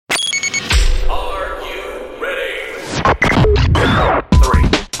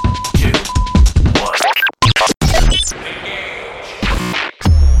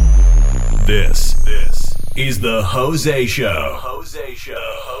is the Jose Show. Jose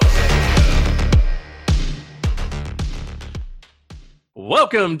Show.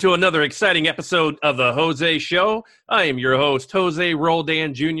 Welcome to another exciting episode of the Jose Show. I am your host, Jose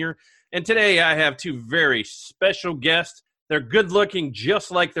Roldan Jr., and today I have two very special guests. They're good-looking just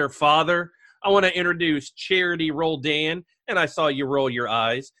like their father. I want to introduce Charity Roldan, and I saw you roll your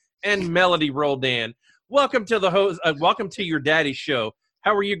eyes, and Melody Roldan. Welcome to welcome to your daddy's show.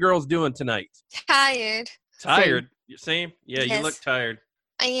 How are you girls doing tonight? Tired. Tired? Same? Yeah, Yes. You look tired.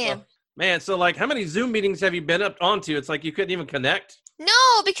 I am. Oh, man, so how many Zoom meetings have you been up onto? It's like you couldn't even connect.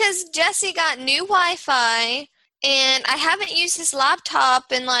 No, because Jesse got new Wi-Fi, and I haven't used his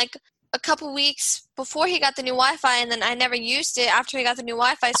laptop in a couple weeks before he got the new Wi-Fi, and then I never used it after he got the new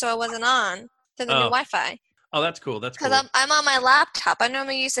Wi-Fi, so I wasn't on to the new Wi-Fi. Oh, that's cool. That's cool. Because I'm on my laptop. I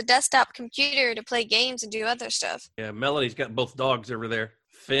normally use a desktop computer to play games and do other stuff. Yeah, Melody's got both dogs over there,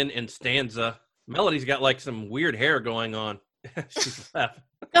 Finn and Stanza. Melody's got some weird hair going on. She's laughing.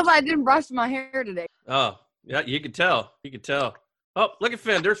 Because I didn't brush my hair today. Oh, yeah, you could tell. You could tell. Oh, look at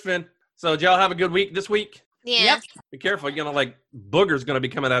Finn. There's Finn. So did y'all have a good week this week? Yeah. Yep. Be careful. You're going to boogers going to be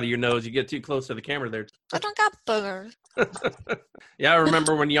coming out of your nose. You get too close to the camera there. I don't got boogers. Yeah, I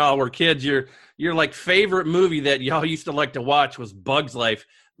remember when y'all were kids, your favorite movie that y'all used to like to watch was Bug's Life.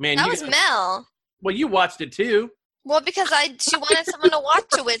 Man, That was Mel. Well, you watched it too. Well, because she wanted someone to watch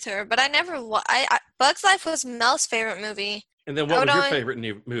it with her, but I never. Bug's Life was Mel's favorite movie. And then what was your favorite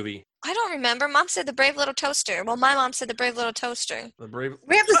new movie? I don't remember. Mom said The Brave Little Toaster. Well, my mom said The Brave Little Toaster. The Brave.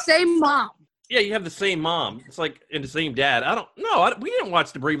 We have the same mom. Yeah, you have the same mom. It's and the same dad. I don't know. We didn't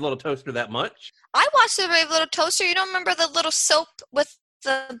watch The Brave Little Toaster that much. I watched The Brave Little Toaster. You don't remember the little soap with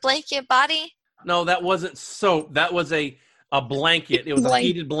the blanket body? No, that wasn't soap. That was a blanket. It was a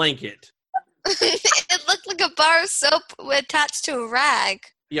heated blanket. It looked like a bar of soap attached to a rag.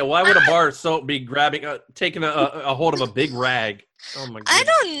 Yeah, why would a bar of soap be taking a hold of a big rag? Oh my god! I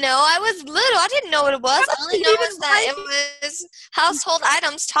don't know. I was little. I didn't know what it was. All I know is that it was household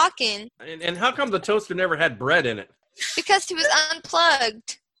items talking. And how come the toaster never had bread in it? Because he was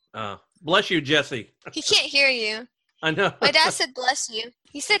unplugged. Bless you, Jesse. He can't hear you. I know. My dad said bless you.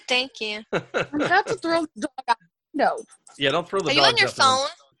 He said thank you. I'm about to throw the dog out the window. Yeah, don't throw the Are dogs you on your out the window. phone?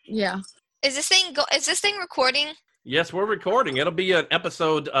 Yeah. Is this thing recording? Yes, we're recording. It'll be an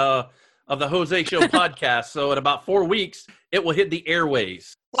episode of the Jose Show podcast. So in about 4 weeks, it will hit the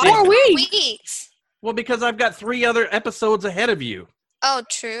airways. 4 weeks? Weeks. Well, because I've got 3 other episodes ahead of you. Oh,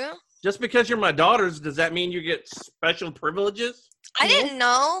 true. Just because you're my daughters, does that mean you get special privileges? I didn't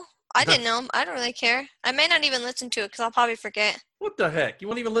know. I didn't know. I don't really care. I may not even listen to it because I'll probably forget. What the heck? You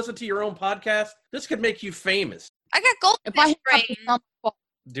won't even listen to your own podcast? This could make you famous. I got If I goldfish hang up, brain. it's not my fault.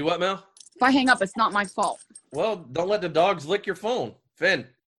 Do what, Mel? If I hang up, it's not my fault. Well, don't let the dogs lick your phone. Finn.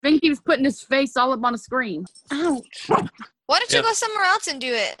 Finn keeps putting his face all up on the screen. Ouch. Why don't you Yep. go somewhere else and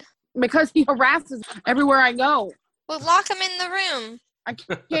do it? Because he harasses everywhere I go. Well, lock him in the room. I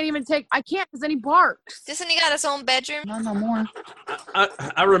can't because then he barks. Just when he got his own bedroom. No more.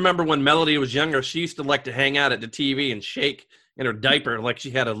 I remember when Melody was younger, she used to like to hang out at the TV and shake in her diaper like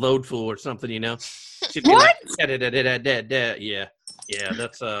she had a load full or something, you know? She'd be What? Yeah,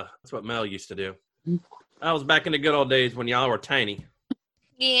 that's what Mel used to do. I was back in the good old days when y'all were tiny.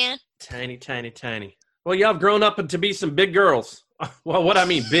 Yeah. Tiny. Well, y'all have grown up to be some big girls. Well, what I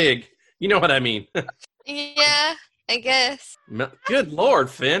mean big. You know what I mean. Yeah, I guess. Good Lord,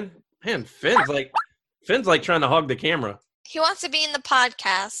 Finn. Man, Finn's like trying to hog the camera. He wants to be in the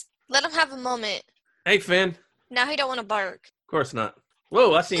podcast. Let him have a moment. Hey, Finn. Now he don't want to bark. Of course not.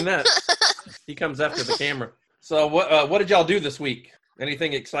 Whoa, I seen that. He comes after the camera. So what did y'all do this week?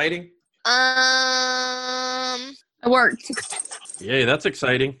 Anything exciting? I It worked. Yay, that's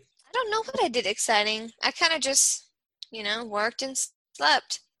exciting. don't know what I did exciting. I kind of just, worked and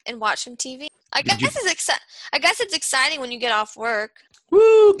slept and watched some TV. I guess it's exciting when you get off work.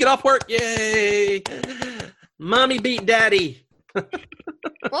 Woo, get off work. Yay. Mommy beat daddy.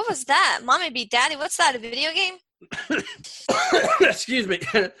 What was that? Mommy beat daddy? What's that, a video game? Excuse me.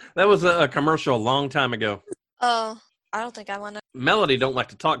 That was a commercial a long time ago. Oh, I don't think I want to. Melody don't like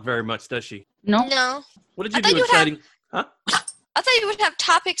to talk very much, does she? No. No. What did I you thought do you would exciting? Huh? I thought you would have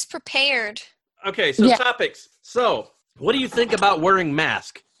topics prepared. Okay, so Yeah. topics. So, what do you think about wearing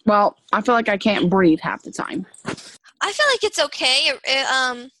mask? Well, I feel like I can't breathe half the time. I feel like it's okay.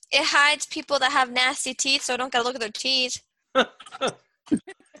 It hides people that have nasty teeth, so I don't gotta look at their teeth.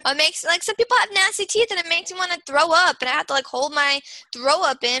 It makes some people have nasty teeth, and it makes me want to throw up, and I have to hold my throw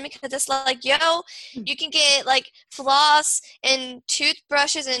up in because it's you can get floss and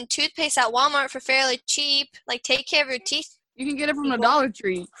toothbrushes and toothpaste at Walmart for fairly cheap. Take care of your teeth. You can get it from the Dollar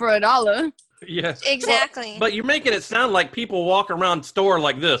Tree for $1. Yeah. Exactly. But you're making it sound like people walk around store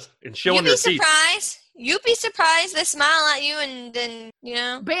like this and showing their teeth. You'd be surprised. They smile at you and then,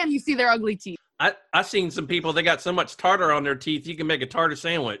 Bam, you see their ugly teeth. I seen some people, they got so much tartar on their teeth, you can make a tartar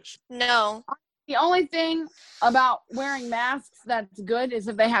sandwich. No. The only thing about wearing masks that's good is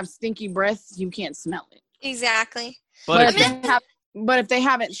if they have stinky breaths, you can't smell it. Exactly. But if they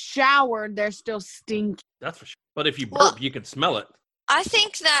haven't showered, they're still stinky. that's for sure. But if you burp, you can smell it. I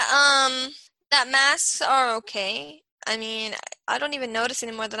think that that masks are okay. I mean, I don't even notice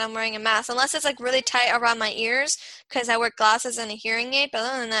anymore that I'm wearing a mask unless it's like really tight around my ears because I wear glasses and a hearing aid. But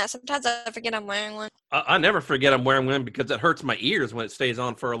other than that, sometimes I forget I'm wearing one. I never forget I'm wearing one because it hurts my ears when it stays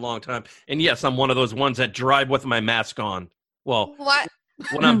on for a long time. And yes, I'm one of those ones that drive with my mask on. Well,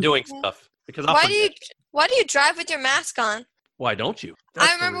 when I'm doing stuff. Because why do you drive with your mask on? Why don't you?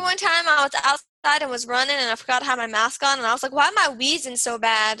 I remember one time I was outside and was running and I forgot to have my mask on and I was like, why am I wheezing so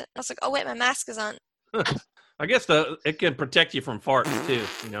bad? I was like, oh wait, my mask is on. I guess it can protect you from farts too,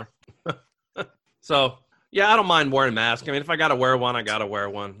 So yeah, I don't mind wearing masks. I mean, if I gotta wear one, I gotta wear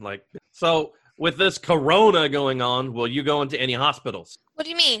one. So with this corona going on, will you go into any hospitals? What do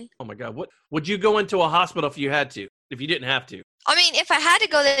you mean? Oh my God, what would you go into a hospital if you had to? If you didn't have to? I mean, if I had to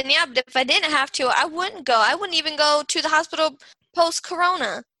go, then yeah. But if I didn't have to, I wouldn't go. I wouldn't even go to the hospital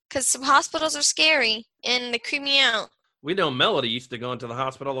post-corona because some hospitals are scary and they creep me out. We know Melody used to go into the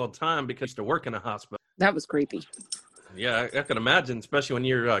hospital all the time because she used to work in a hospital. That was creepy. Yeah, I can imagine, especially when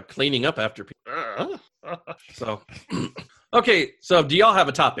you're cleaning up after people. So, okay, so do y'all have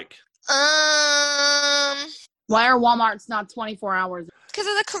a topic? Why are Walmarts not 24 hours? Because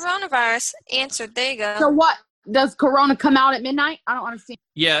of the coronavirus. Answered. There you go. So what? Does Corona come out at midnight? I don't understand.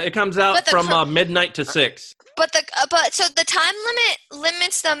 Yeah, it comes out from midnight to 6. So the time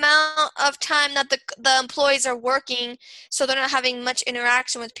limits the amount of time that the employees are working, so they're not having much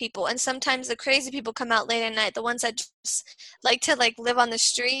interaction with people. And sometimes the crazy people come out late at night, the ones that just like to live on the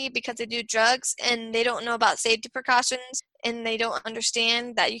street because they do drugs and they don't know about safety precautions and they don't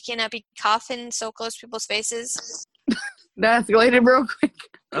understand that you cannot be coughing so close to people's faces. That escalated real quick.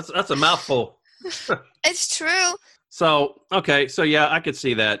 That's a mouthful. It's true. So, okay. So, yeah, I could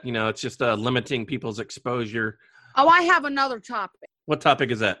see that. It's just limiting people's exposure. Oh, I have another topic. What topic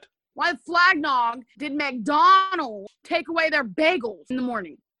is that? Why Flagnog did McDonald's take away their bagels in the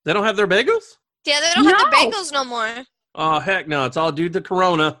morning? They don't have their bagels? Yeah, they don't have the bagels no more. Oh, heck no. It's all due to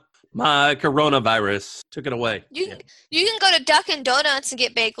Corona. My coronavirus took it away. You can go to Dunkin' Donuts and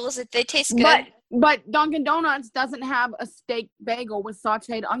get bagels if they taste good. But Dunkin' Donuts doesn't have a steak bagel with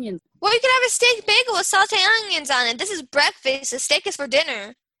sauteed onions. Well, you can have a steak bagel with sauteed onions on it. This is breakfast. The steak is for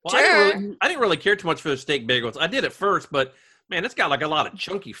dinner. Well, I didn't really care too much for the steak bagels. I did at first, but man, it's got a lot of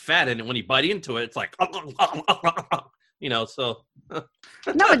chunky fat in it. When you bite into it, it's like, so.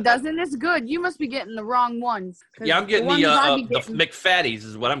 No, it doesn't. It's good. You must be getting the wrong ones. Yeah, I'm getting the McFatties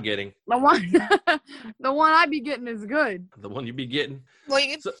is what I'm getting. The one I be getting is good. The one you be getting. Well,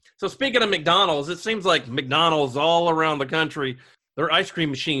 so speaking of McDonald's, it seems like McDonald's all around the country, their ice cream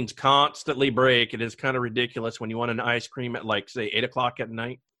machines constantly break. It is kind of ridiculous when you want an ice cream at say 8 o'clock at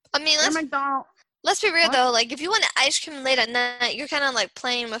night. I mean, let's be real though. If you want ice cream late at night, you're kind of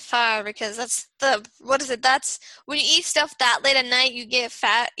playing with fire because that's that's when you eat stuff that late at night, you get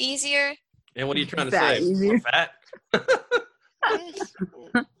fat easier. And what are you trying to say? Easier. Fat?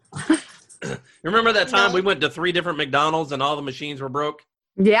 Remember that time we went to 3 different McDonald's and all the machines were broke?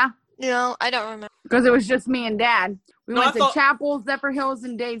 Yeah. No, I don't remember. Because it was just me and Dad. We went to Chapel, Zephyr Hills,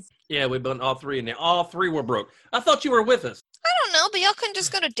 and Dave's. Yeah, we've been all 3 and all 3 were broke. I thought you were with us. I don't know, but y'all couldn't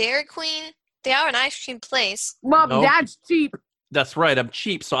just go to Dairy Queen. They are an ice cream place. Well, no. Dad's cheap. That's right. I'm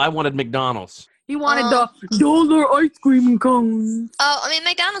cheap, so I wanted McDonald's. He wanted the dollar ice cream cones. Oh, I mean,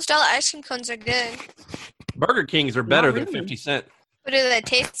 McDonald's dollar ice cream cones are good. Burger Kings are better than 50 cents. But do they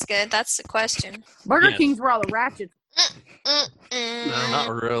taste good? That's the question. Burger Kings were all the ratchets. No, not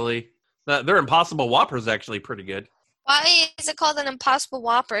really. Their Impossible Whopper is actually pretty good. Why is it called an Impossible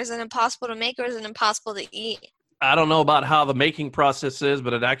Whopper? Is it impossible to make or is it impossible to eat? I don't know about how the making process is,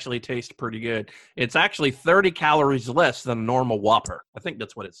 but it actually tastes pretty good. It's actually 30 calories less than a normal Whopper. I think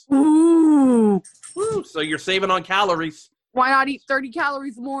that's what it's. Ooh. So you're saving on calories. Why not eat 30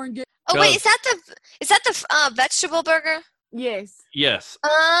 calories more and get... Oh, wait, is that the vegetable burger? Yes. Yes.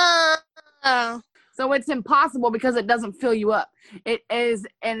 Oh. So it's impossible because it doesn't fill you up. It is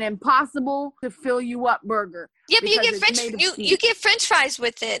an impossible to fill you up burger. Yeah, but you get French fries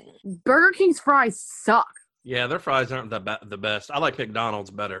with it. Burger King's fries suck. Yeah, their fries aren't the best. I like McDonald's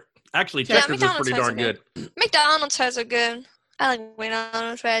better. Actually, Checkers is pretty darn good. McDonald's fries are good. I like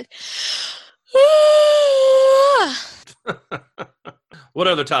McDonald's fries. What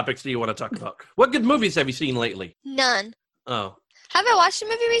other topics do you want to talk about? What good movies have you seen lately? None. Oh. Have I watched a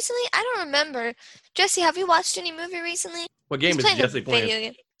movie recently? I don't remember. Jesse, have you watched any movie recently? What game is Jesse playing? Video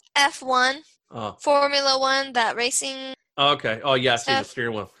game. F1. Oh. Formula 1, that racing. Oh, okay. Oh, yeah, I see the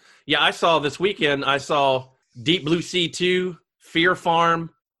steering wheel. Yeah, I saw this weekend, Deep Blue Sea 2, Fear Farm,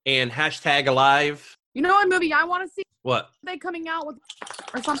 and #Alive. You know what movie I want to see? What? Are they coming out with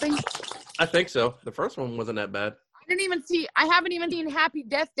or something? I think so. The first one wasn't that bad. I haven't even seen Happy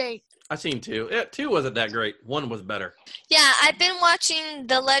Death Day. I seen 2. 2 wasn't that great. 1 was better. Yeah, I've been watching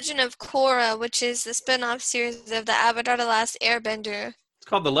The Legend of Korra, which is the spin-off series of the Avatar The Last Airbender. It's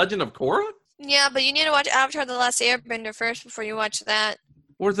called The Legend of Korra? Yeah, but you need to watch Avatar The Last Airbender first before you watch that.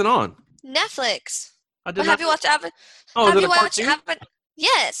 Where's it on? Netflix. I did Have you watched Avatar? Oh, is it a cartoon?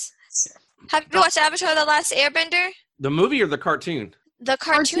 Yes. Have you watched Avatar The Last Airbender? The movie or the cartoon? The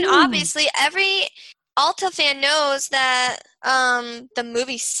cartoon, obviously. Every Alta fan knows that the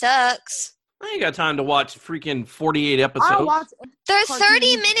movie sucks. I ain't got time to watch freaking 48 episodes. I'll watch They're cartoon.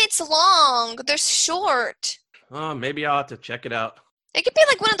 30 minutes long. They're short. Oh, maybe I'll have to check it out. It could be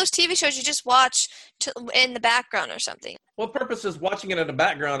like one of those TV shows you just watch in the background or something. What purpose is watching it in the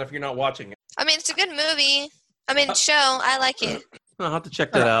background if you're not watching it? I mean, it's a good movie. Show. I like it. I'll have to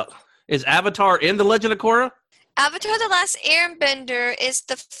check that out. Is Avatar in The Legend of Korra? Avatar The Last Airbender is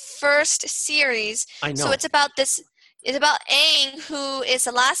the first series. I know. So it's about Aang, who is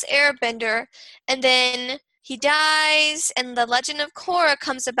the last airbender, and then he dies, and the Legend of Korra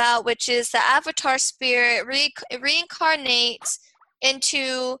comes about, which is the Avatar spirit reincarnates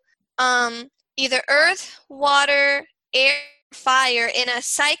into either earth, water, air, fire in a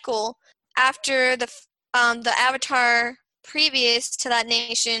cycle after the Avatar previous to that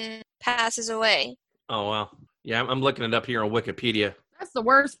nation passes away. Oh, wow. Yeah, I'm looking it up here on Wikipedia. That's the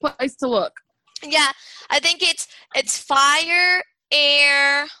worst place to look. Yeah, I think it's fire,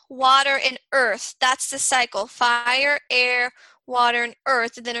 air, water, and earth. That's the cycle. Fire, air, water, and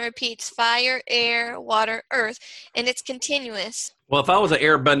earth. And then it repeats fire, air, water, earth. And it's continuous. Well, if I was an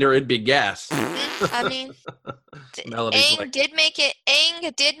airbender, it'd be gas. I mean, Aang did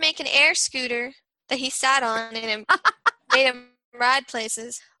make an air scooter that he sat on and it made him ride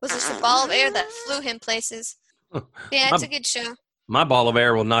places. It was just a ball of air that flew him places. Yeah, it's a good show. My ball of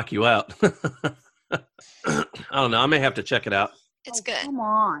air will knock you out. I don't know. I may have to check it out. It's good. Come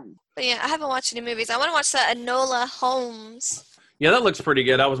on. But yeah, I haven't watched any movies. I want to watch that Enola Holmes. Yeah, that looks pretty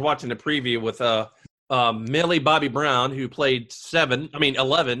good. I was watching the preview with Millie Bobby Brown, who played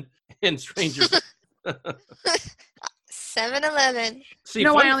 11 in Stranger Things. 7-Eleven. See,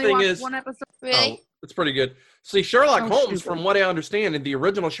 I funny only thing watched is, one episode. Really? oh, it's pretty good. See, Sherlock Holmes, stupid. from what I understand, in the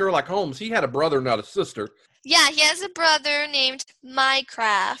original Sherlock Holmes, he had a brother, not a sister. Yeah, he has a brother named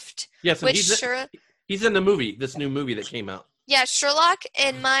Minecraft. Yes, and Which he's in the movie, this new movie that came out. Yeah, Sherlock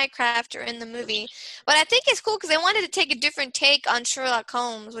and Minecraft are in the movie. But I think it's cool because they wanted to take a different take on Sherlock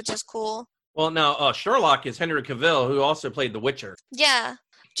Holmes, which is cool. Well, now, Sherlock is Henry Cavill, who also played The Witcher. Yeah.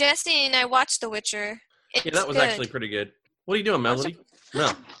 Jesse and I watched The Witcher. It's Yeah, that was good. actually pretty good. What are you doing, Melody?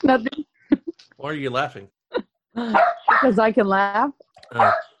 No. Nothing. Why are you laughing? Because I can laugh.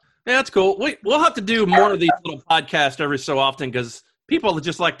 Yeah, that's cool. We'll have to do more of these little podcasts every so often because people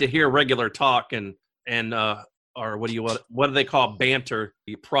just like to hear regular talk and or what do they call banter,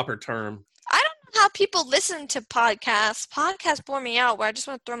 the proper term. I don't know how people listen to podcasts. Podcasts bore me out where I just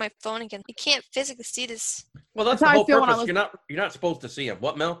want to throw my phone again. You can't physically see this. Well, that's That's the how I whole feel when I purpose. was- You're not supposed to see them.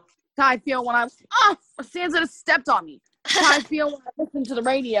 What, Mel? That's how I feel when Sansa just stepped on me. That's how I feel when I listen to the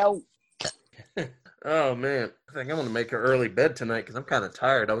radio. Oh, man. I think I'm going to make an early bed tonight because I'm kind of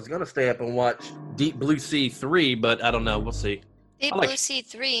tired. I was going to stay up and watch Deep Blue Sea 3, but I don't know. We'll see. Deep Blue Sea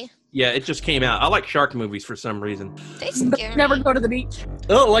 3. Yeah, it just came out. I like shark movies for some reason. They scare Never me. go to the beach. I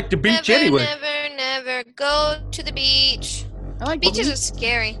don't like the beach Never, anyway. never go to the beach. I like Beaches the are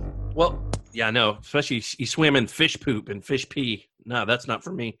scary. Well, yeah, I know. Especially you swim in fish poop and fish pee. No, that's not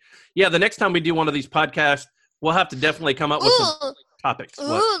for me. Yeah, the next time we do one of these podcasts, we'll have to definitely come up with some topics. Ooh,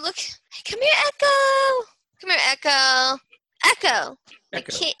 What? look. Hey, come here, Echo. Come here, Echo. Echo. The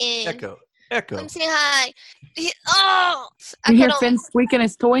Echo. kitten. Echo. Come say hi. Oh! You hear Echo Finn squeaking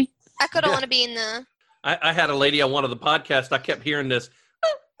his toy? don't want to be in the... I had a lady on one of the podcasts. I kept hearing this.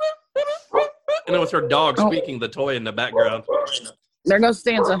 And it was her dog squeaking the toy in the background. There goes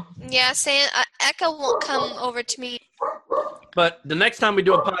Sansa. Yeah, saying Echo won't come over to me. But the next time we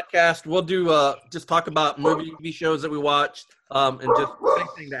do a podcast, we'll do just talk about TV shows that we watched and just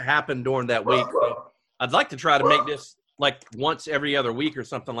anything that happened during that week. So I'd like to try to make this like once every other week or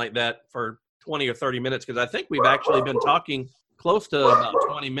something like that for 20 or 30 minutes because I think we've actually been talking close to about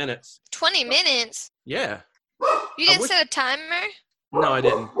 20 minutes. 20 minutes? Yeah. You didn't set a timer? No, I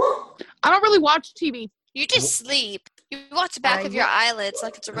didn't. I don't really watch TV. You just sleep. You watch the back of your eyelids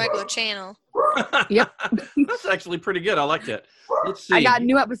like it's a regular channel. Yep. That's actually pretty good. I like that. Let's see. I got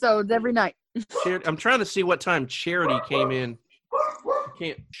new episodes every night. I'm trying to see what time Charity came in. I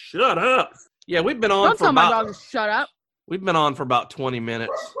can't. Shut up. Yeah, we've been on Don't for tell my about. dog to shut up. We've been on for about 20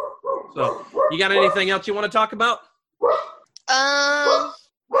 minutes. So, you got anything else you want to talk about? Um.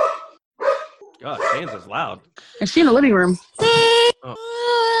 God, Kansas loud. And she in the living room.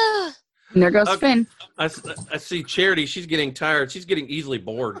 And there goes Finn. I see Charity. She's getting tired. She's getting easily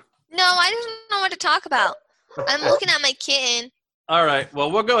bored. No, I don't know what to talk about. I'm looking at my kitten. All right.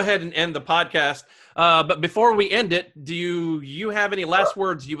 Well, we'll go ahead and end the podcast. But before we end it, do you have any last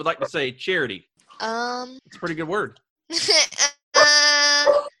words you would like to say, Charity? It's a pretty good word.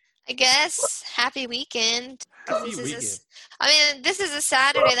 I guess happy weekend. Happy weekend. This is a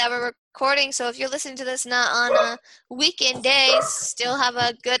Saturday that we're recording, so if you're listening to this not on a weekend day, still have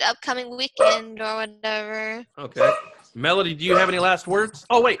a good upcoming weekend or whatever. Okay. Melody, do you have any last words?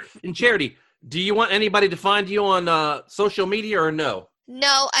 Oh, wait. And Charity, do you want anybody to find you on social media or no?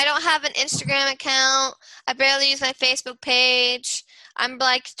 No, I don't have an Instagram account. I barely use my Facebook page. I'm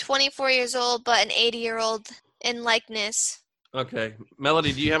like 24 years old, but an 80-year-old in likeness. Okay.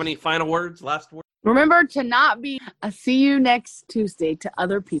 Melody, do you have any final words, last words? Remember to not be a see you next Tuesday to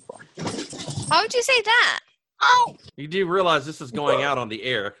other people. Why would you say that? Oh! You do realize this is going out on the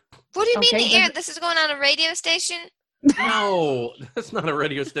air. What do you mean the air? This is going on a radio station? No, that's not a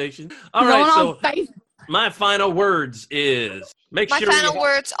radio station. All right, so my final words is my final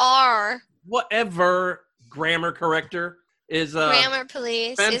words are whatever grammar corrector is grammar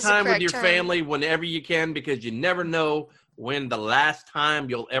police. Spend time with your family whenever you can because you never know when the last time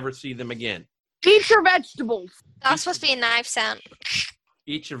you'll ever see them again. Eat your vegetables. That's supposed to be a knife sound.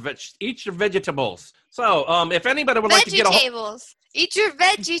 Eat your vegetables. So, if anybody would like to get Eat your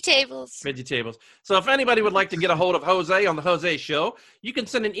vegetables. Vegetables. So if anybody would like to get a hold of Jose on The Jose Show, you can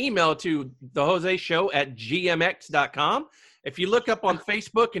send an email to thejoseshow@gmx.com. If you look up on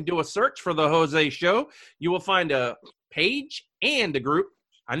Facebook and do a search for The Jose Show, you will find a page and a group.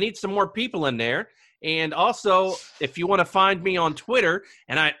 I need some more people in there. And also, if you want to find me on Twitter,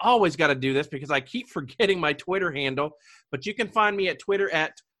 and I always got to do this because I keep forgetting my Twitter handle, but you can find me at Twitter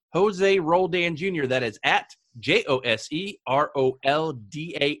at Jose Roldan Jr. That is at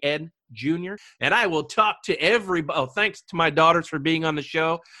JoseRoldan Jr. And I will talk to everybody. Oh, thanks to my daughters for being on the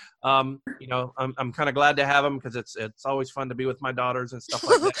show. I'm kind of glad to have them because it's always fun to be with my daughters and stuff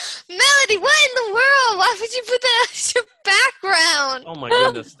like that. Melody, what in the world? Why would you put that as your background? Oh my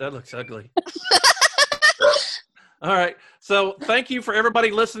goodness, that looks ugly. All right. So thank you for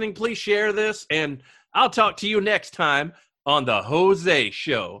everybody listening. Please share this, and I'll talk to you next time on The Jose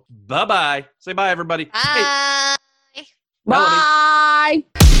Show. Bye-bye. Say bye, everybody. Bye. Hey, Bye.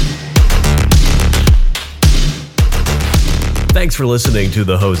 Thanks for listening to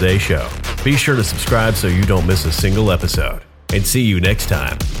The Jose Show. Be sure to subscribe so you don't miss a single episode. And see you next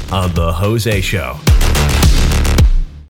time on The Jose Show.